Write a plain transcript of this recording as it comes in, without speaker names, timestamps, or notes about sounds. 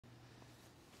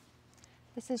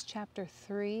This is chapter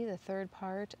 3, the third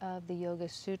part of the Yoga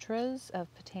Sutras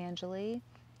of Patanjali,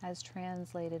 as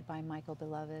translated by Michael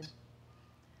Beloved.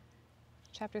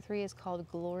 Chapter 3 is called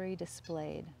Glory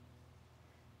Displayed.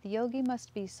 The yogi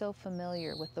must be so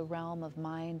familiar with the realm of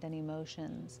mind and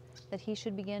emotions that he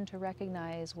should begin to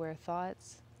recognize where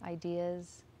thoughts,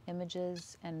 ideas,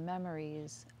 images, and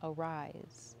memories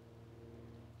arise.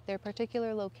 Their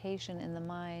particular location in the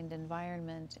mind,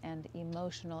 environment, and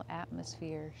emotional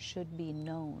atmosphere should be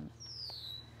known.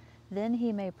 Then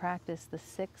he may practice the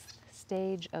sixth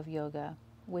stage of yoga,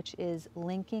 which is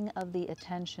linking of the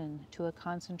attention to a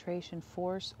concentration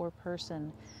force or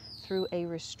person through a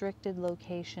restricted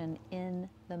location in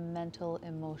the mental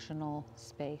emotional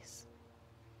space.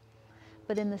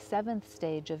 But in the seventh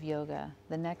stage of yoga,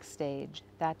 the next stage,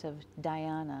 that of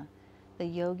dhyana, the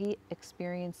yogi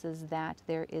experiences that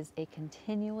there is a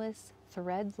continuous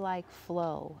thread-like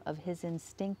flow of his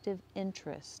instinctive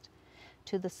interest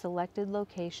to the selected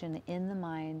location in the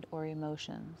mind or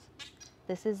emotions.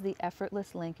 This is the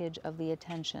effortless linkage of the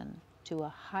attention to a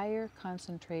higher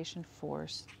concentration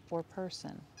force or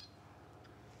person.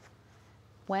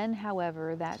 When,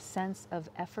 however, that sense of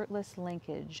effortless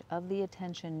linkage of the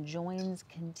attention joins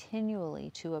continually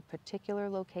to a particular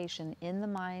location in the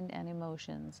mind and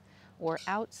emotions, or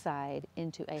outside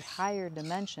into a higher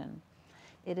dimension,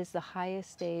 it is the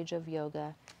highest stage of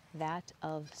yoga, that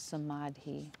of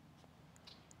samadhi.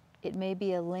 It may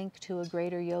be a link to a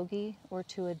greater yogi or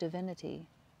to a divinity.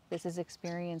 This is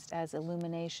experienced as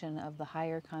illumination of the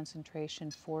higher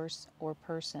concentration force or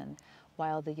person,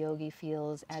 while the yogi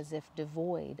feels as if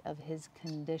devoid of his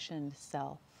conditioned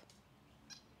self.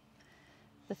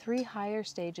 The three higher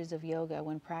stages of yoga,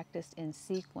 when practiced in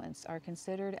sequence, are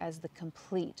considered as the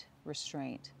complete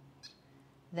restraint.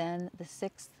 Then the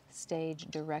sixth stage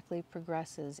directly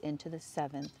progresses into the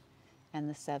seventh, and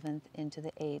the seventh into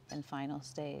the eighth and final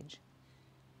stage.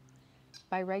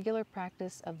 By regular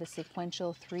practice of the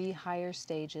sequential three higher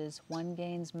stages, one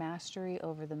gains mastery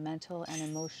over the mental and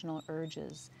emotional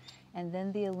urges, and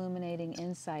then the illuminating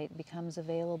insight becomes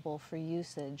available for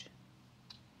usage.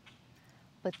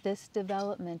 But this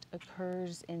development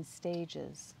occurs in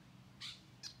stages.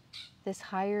 This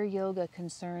higher yoga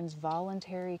concerns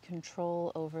voluntary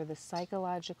control over the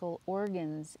psychological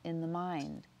organs in the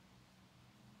mind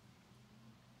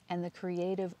and the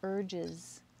creative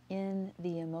urges in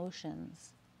the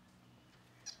emotions.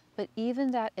 But even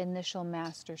that initial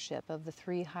mastership of the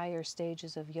three higher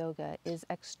stages of yoga is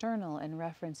external in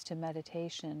reference to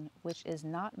meditation, which is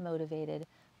not motivated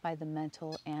by the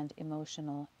mental and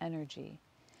emotional energy.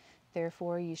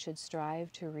 Therefore, you should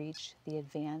strive to reach the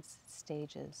advanced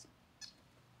stages.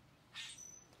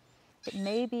 It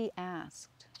may be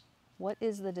asked, what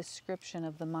is the description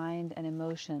of the mind and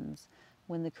emotions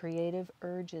when the creative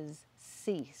urges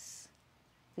cease?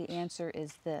 The answer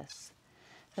is this.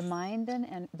 The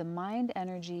mind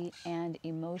energy and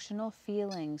emotional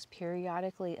feelings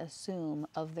periodically assume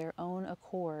of their own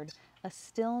accord a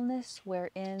stillness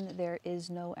wherein there is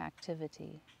no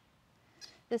activity.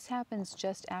 This happens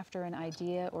just after an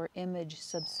idea or image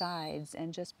subsides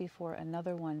and just before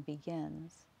another one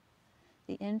begins.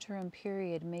 The interim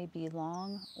period may be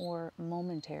long or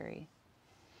momentary.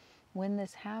 When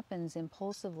this happens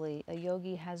impulsively, a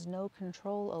yogi has no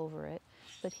control over it,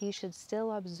 but he should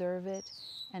still observe it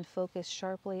and focus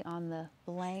sharply on the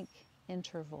blank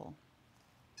interval.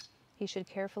 He should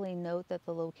carefully note that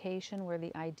the location where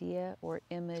the idea or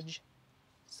image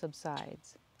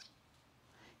subsides.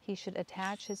 He should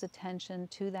attach his attention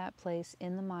to that place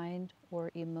in the mind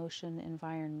or emotion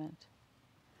environment.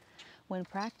 When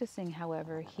practicing,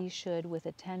 however, he should, with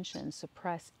attention,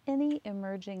 suppress any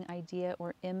emerging idea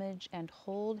or image and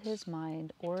hold his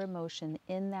mind or emotion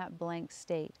in that blank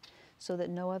state so that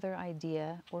no other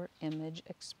idea or image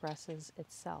expresses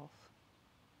itself.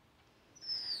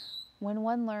 When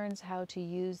one learns how to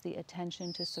use the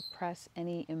attention to suppress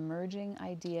any emerging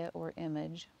idea or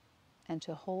image and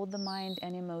to hold the mind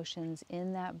and emotions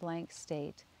in that blank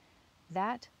state,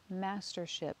 that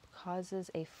mastership causes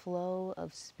a flow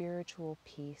of spiritual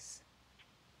peace.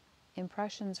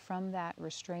 Impressions from that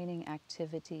restraining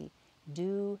activity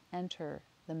do enter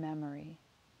the memory.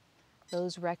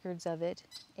 Those records of it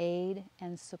aid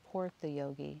and support the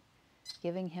yogi,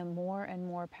 giving him more and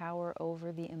more power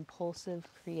over the impulsive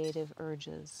creative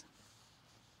urges.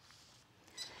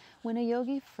 When a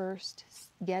yogi first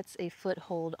gets a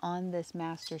foothold on this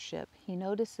mastership, he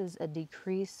notices a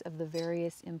decrease of the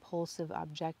various impulsive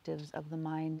objectives of the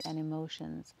mind and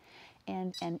emotions,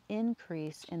 and an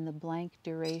increase in the blank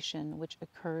duration which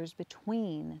occurs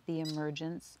between the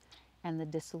emergence and the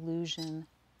dissolution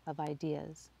of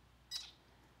ideas.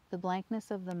 The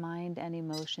blankness of the mind and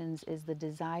emotions is the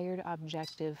desired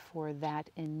objective for that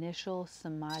initial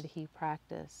samadhi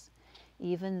practice,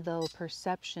 even though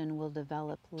perception will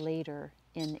develop later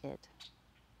in it.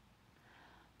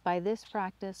 By this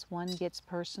practice, one gets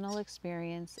personal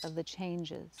experience of the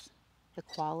changes, the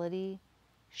quality,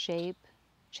 shape,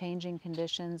 changing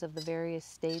conditions of the various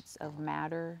states of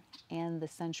matter and the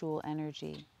sensual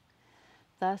energy.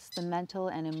 Thus, the mental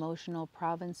and emotional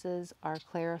provinces are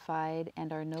clarified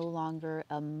and are no longer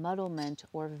a muddlement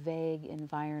or vague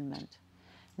environment,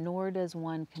 nor does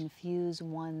one confuse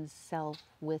one's self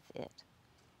with it.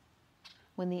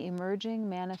 When the emerging,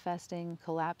 manifesting,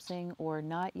 collapsing, or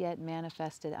not yet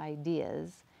manifested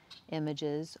ideas,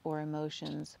 images, or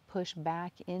emotions push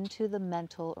back into the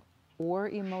mental or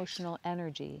emotional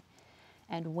energy,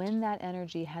 and when that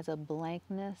energy has a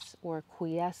blankness or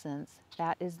quiescence,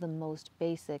 that is the most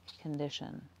basic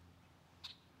condition.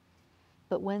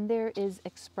 But when there is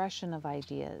expression of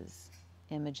ideas,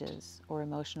 images, or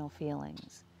emotional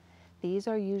feelings, these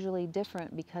are usually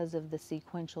different because of the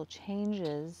sequential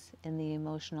changes in the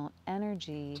emotional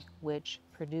energy which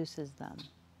produces them.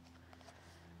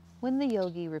 When the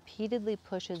yogi repeatedly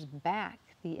pushes back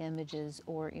the images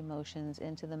or emotions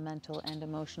into the mental and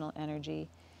emotional energy,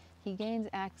 he gains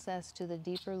access to the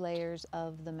deeper layers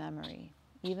of the memory,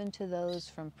 even to those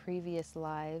from previous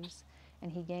lives,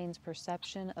 and he gains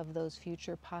perception of those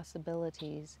future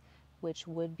possibilities which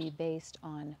would be based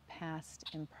on past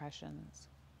impressions.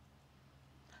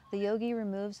 The yogi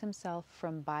removes himself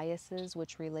from biases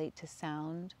which relate to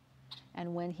sound,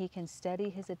 and when he can steady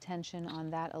his attention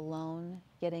on that alone,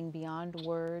 getting beyond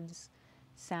words,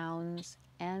 sounds,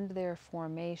 and their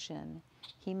formation,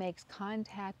 he makes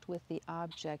contact with the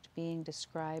object being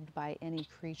described by any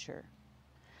creature.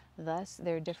 Thus,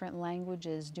 their different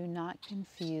languages do not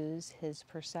confuse his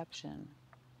perception.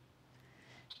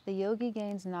 The yogi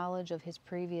gains knowledge of his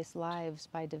previous lives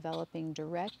by developing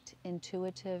direct,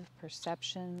 intuitive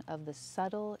perception of the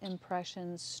subtle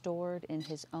impressions stored in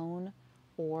his own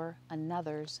or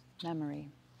another's memory.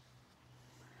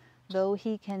 Though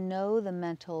he can know the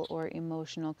mental or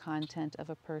emotional content of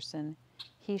a person,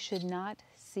 he should not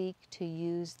seek to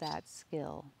use that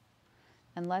skill.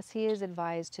 Unless he is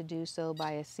advised to do so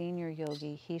by a senior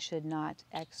yogi, he should not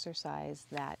exercise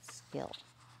that skill.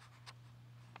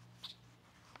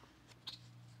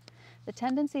 The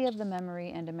tendency of the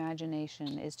memory and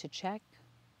imagination is to check,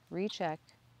 recheck,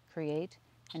 create,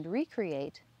 and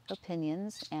recreate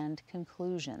opinions and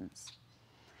conclusions.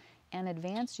 An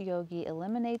advanced yogi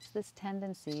eliminates this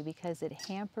tendency because it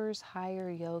hampers higher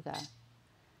yoga.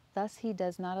 Thus, he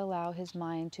does not allow his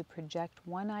mind to project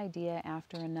one idea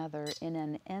after another in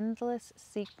an endless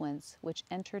sequence which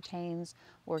entertains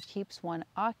or keeps one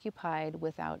occupied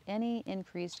without any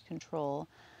increased control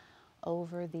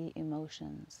over the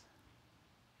emotions.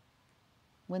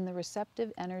 When the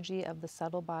receptive energy of the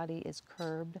subtle body is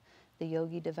curbed, the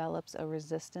yogi develops a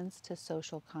resistance to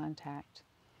social contact.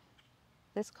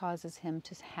 This causes him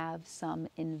to have some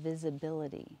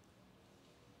invisibility.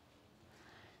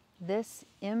 This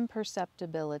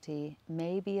imperceptibility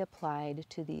may be applied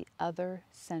to the other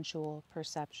sensual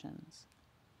perceptions.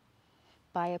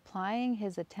 By applying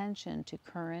his attention to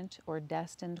current or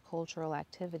destined cultural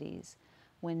activities,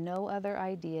 when no other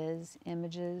ideas,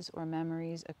 images, or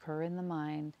memories occur in the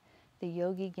mind, the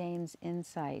yogi gains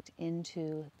insight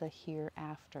into the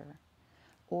hereafter.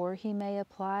 Or he may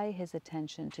apply his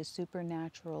attention to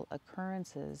supernatural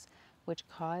occurrences which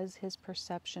cause his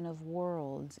perception of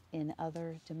worlds in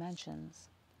other dimensions.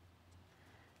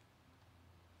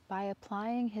 By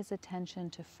applying his attention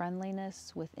to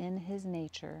friendliness within his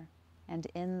nature and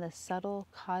in the subtle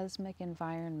cosmic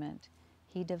environment,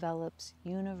 he develops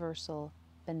universal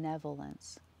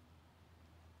benevolence.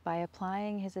 By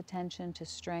applying his attention to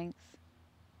strength,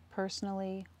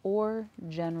 personally or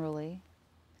generally,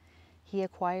 he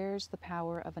acquires the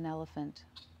power of an elephant.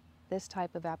 This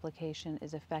type of application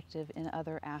is effective in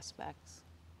other aspects.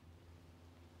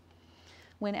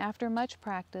 When after much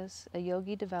practice, a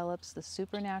yogi develops the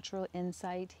supernatural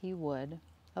insight, he would,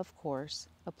 of course,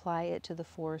 apply it to the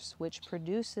force which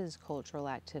produces cultural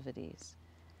activities.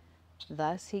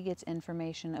 Thus, he gets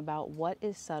information about what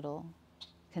is subtle,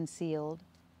 concealed,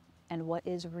 and what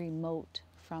is remote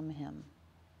from him.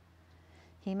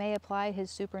 He may apply his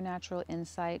supernatural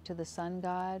insight to the sun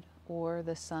god or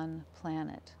the sun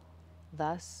planet.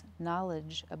 Thus,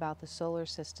 knowledge about the solar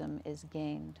system is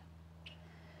gained.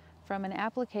 From an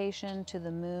application to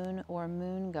the moon or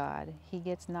moon god, he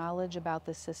gets knowledge about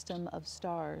the system of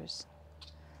stars.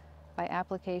 By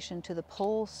application to the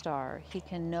pole star, he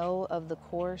can know of the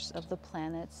course of the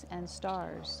planets and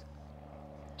stars.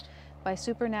 By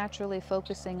supernaturally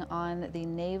focusing on the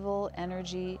navel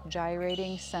energy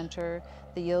gyrating center,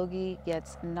 the yogi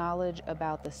gets knowledge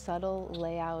about the subtle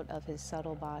layout of his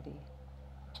subtle body.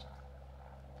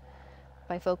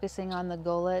 By focusing on the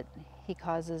gullet, he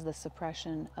causes the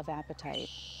suppression of appetite.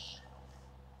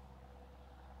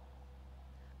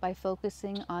 By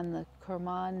focusing on the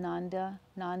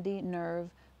Nandi nerve,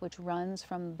 which runs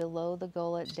from below the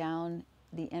gullet down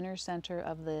the inner center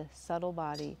of the subtle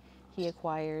body, he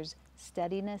acquires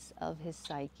steadiness of his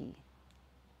psyche.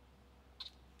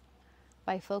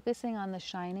 By focusing on the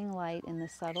shining light in the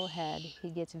subtle head, he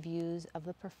gets views of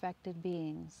the perfected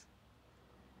beings.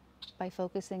 By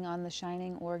focusing on the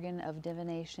shining organ of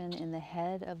divination in the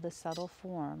head of the subtle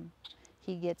form,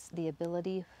 he gets the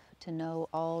ability to know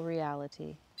all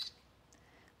reality.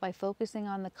 By focusing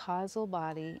on the causal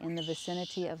body in the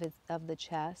vicinity of the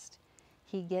chest,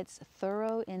 he gets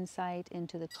thorough insight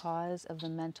into the cause of the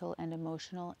mental and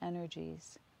emotional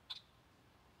energies.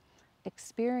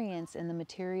 Experience in the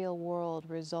material world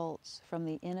results from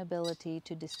the inability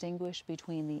to distinguish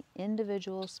between the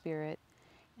individual spirit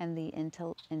and the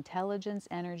intelligence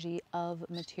energy of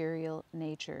material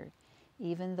nature,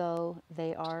 even though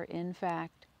they are in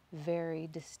fact very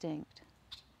distinct.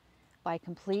 By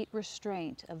complete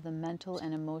restraint of the mental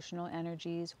and emotional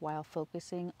energies while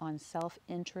focusing on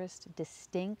self-interest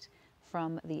distinct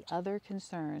from the other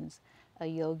concerns, a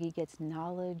yogi gets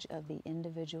knowledge of the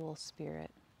individual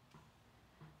spirit.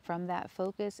 From that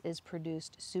focus is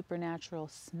produced supernatural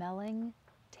smelling,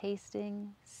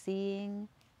 tasting, seeing,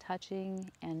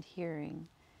 touching, and hearing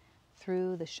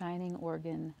through the shining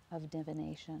organ of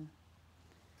divination.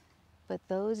 But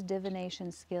those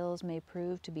divination skills may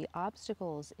prove to be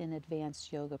obstacles in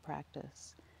advanced yoga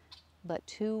practice. But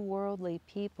to worldly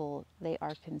people, they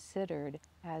are considered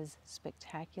as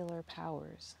spectacular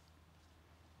powers.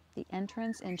 The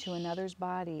entrance into another's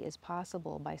body is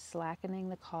possible by slackening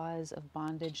the cause of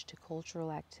bondage to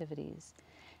cultural activities,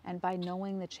 and by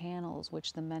knowing the channels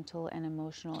which the mental and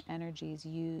emotional energies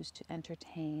use to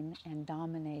entertain and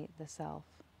dominate the self.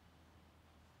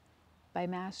 By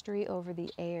mastery over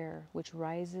the air which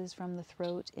rises from the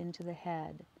throat into the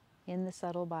head, in the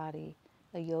subtle body,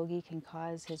 a yogi can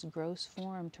cause his gross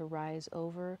form to rise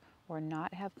over or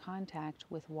not have contact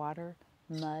with water,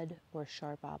 mud, or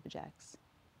sharp objects.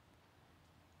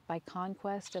 By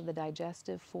conquest of the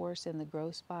digestive force in the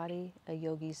gross body, a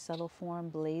yogi's subtle form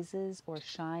blazes or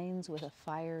shines with a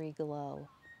fiery glow.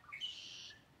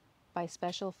 By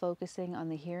special focusing on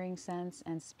the hearing sense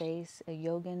and space, a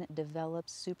yogin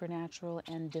develops supernatural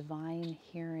and divine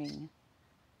hearing.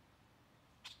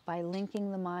 By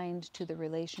linking the mind to the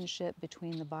relationship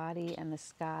between the body and the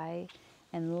sky,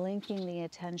 and linking the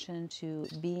attention to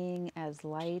being as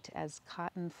light as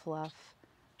cotton fluff,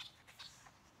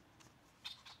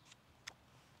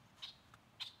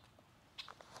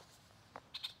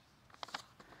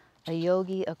 a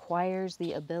yogi acquires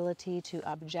the ability to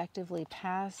objectively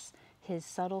pass his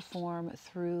subtle form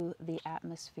through the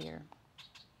atmosphere.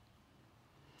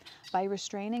 By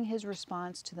restraining his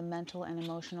response to the mental and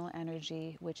emotional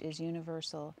energy, which is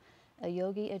universal, a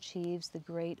yogi achieves the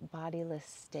great bodiless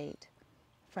state.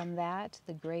 From that,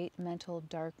 the great mental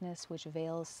darkness which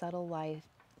veils subtle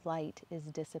light is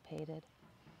dissipated.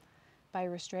 By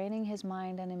restraining his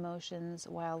mind and emotions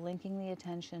while linking the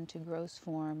attention to gross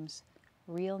forms,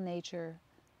 real nature,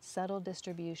 subtle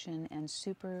distribution, and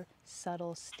super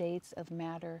subtle states of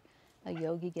matter, a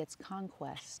yogi gets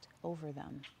conquest over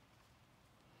them.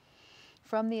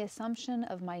 From the assumption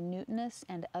of minuteness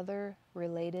and other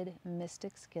related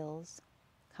mystic skills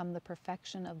come the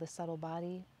perfection of the subtle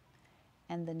body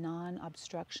and the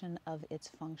non-obstruction of its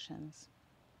functions.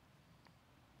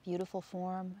 Beautiful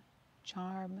form,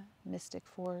 charm, mystic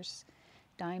force,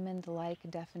 diamond-like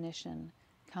definition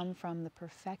come from the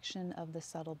perfection of the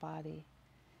subtle body.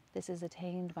 This is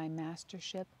attained by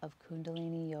mastership of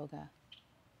Kundalini Yoga.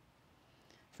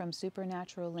 From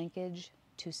supernatural linkage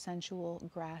to sensual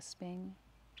grasping,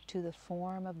 to the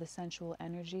form of the sensual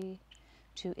energy,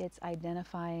 to its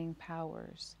identifying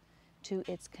powers, to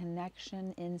its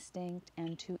connection instinct,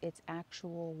 and to its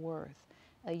actual worth,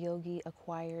 a yogi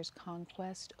acquires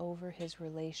conquest over his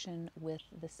relation with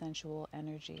the sensual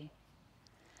energy.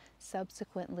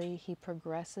 Subsequently, he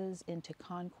progresses into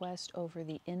conquest over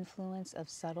the influence of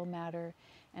subtle matter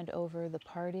and over the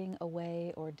parting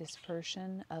away or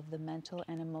dispersion of the mental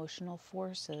and emotional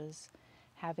forces,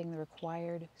 having the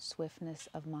required swiftness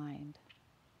of mind.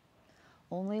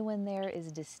 Only when there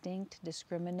is distinct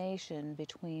discrimination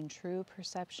between true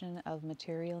perception of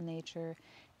material nature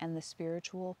and the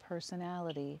spiritual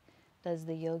personality does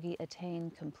the yogi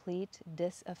attain complete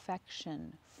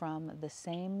disaffection from the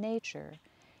same nature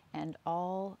and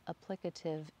all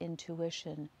applicative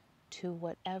intuition to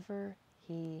whatever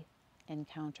he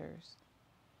encounters.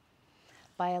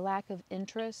 By a lack of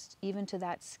interest, even to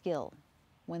that skill,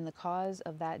 when the cause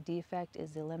of that defect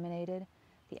is eliminated,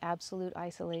 the absolute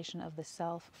isolation of the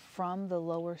self from the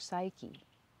lower psyche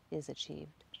is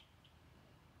achieved.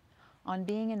 On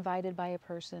being invited by a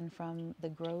person from the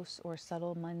gross or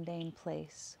subtle mundane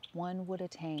place one would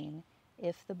attain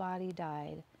if the body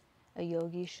died, a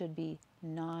yogi should be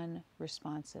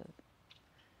non-responsive.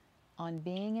 On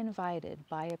being invited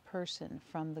by a person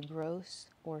from the gross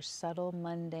or subtle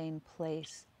mundane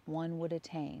place one would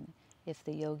attain if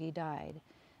the yogi died,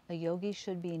 a yogi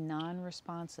should be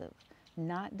non-responsive,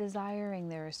 not desiring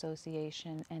their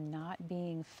association and not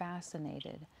being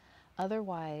fascinated.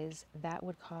 Otherwise, that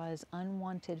would cause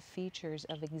unwanted features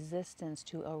of existence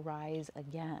to arise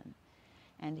again.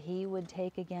 And he would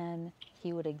again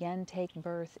take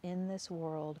birth in this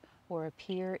world or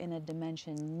appear in a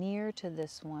dimension near to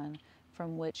this one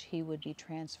from which he would be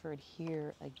transferred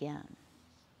here again.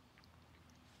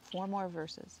 4 more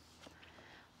verses.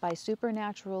 By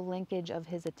supernatural linkage of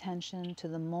his attention to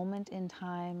the moment in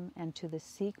time and to the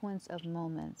sequence of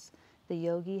moments, the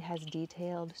yogi has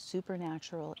detailed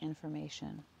supernatural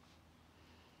information.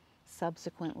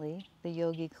 Subsequently, the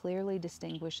yogi clearly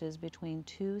distinguishes between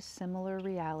 2 similar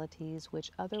realities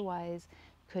which otherwise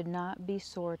could not be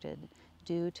sorted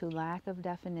due to lack of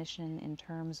definition in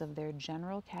terms of their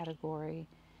general category,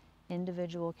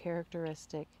 individual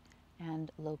characteristic,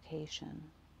 and location.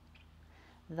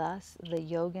 Thus, the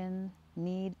yogin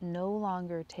need no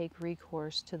longer take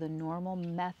recourse to the normal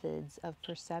methods of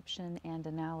perception and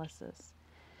analysis.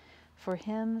 For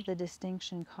him, the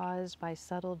distinction caused by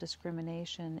subtle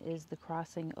discrimination is the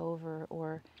crossing over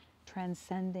or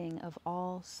transcending of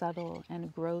all subtle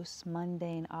and gross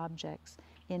mundane objects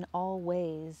in all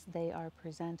ways they are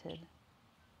presented.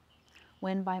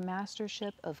 When by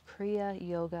mastership of Kriya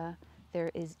Yoga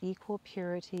there is equal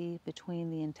purity between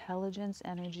the intelligence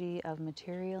energy of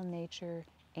material nature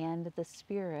and the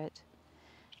spirit,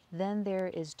 then there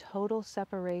is total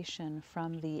separation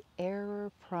from the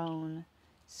error-prone,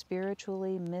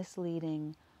 spiritually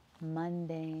misleading,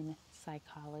 mundane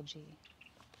psychology.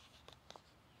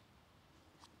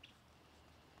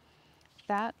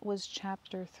 That was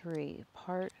chapter 3,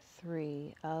 part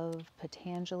 3 of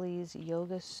Patanjali's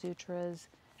Yoga Sutras,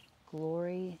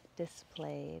 Glory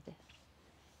Displayed.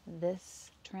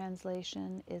 This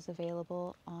translation is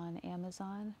available on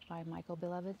Amazon by Michael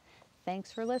Beloved.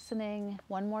 Thanks for listening.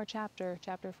 One more chapter.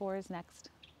 Chapter 4 is next.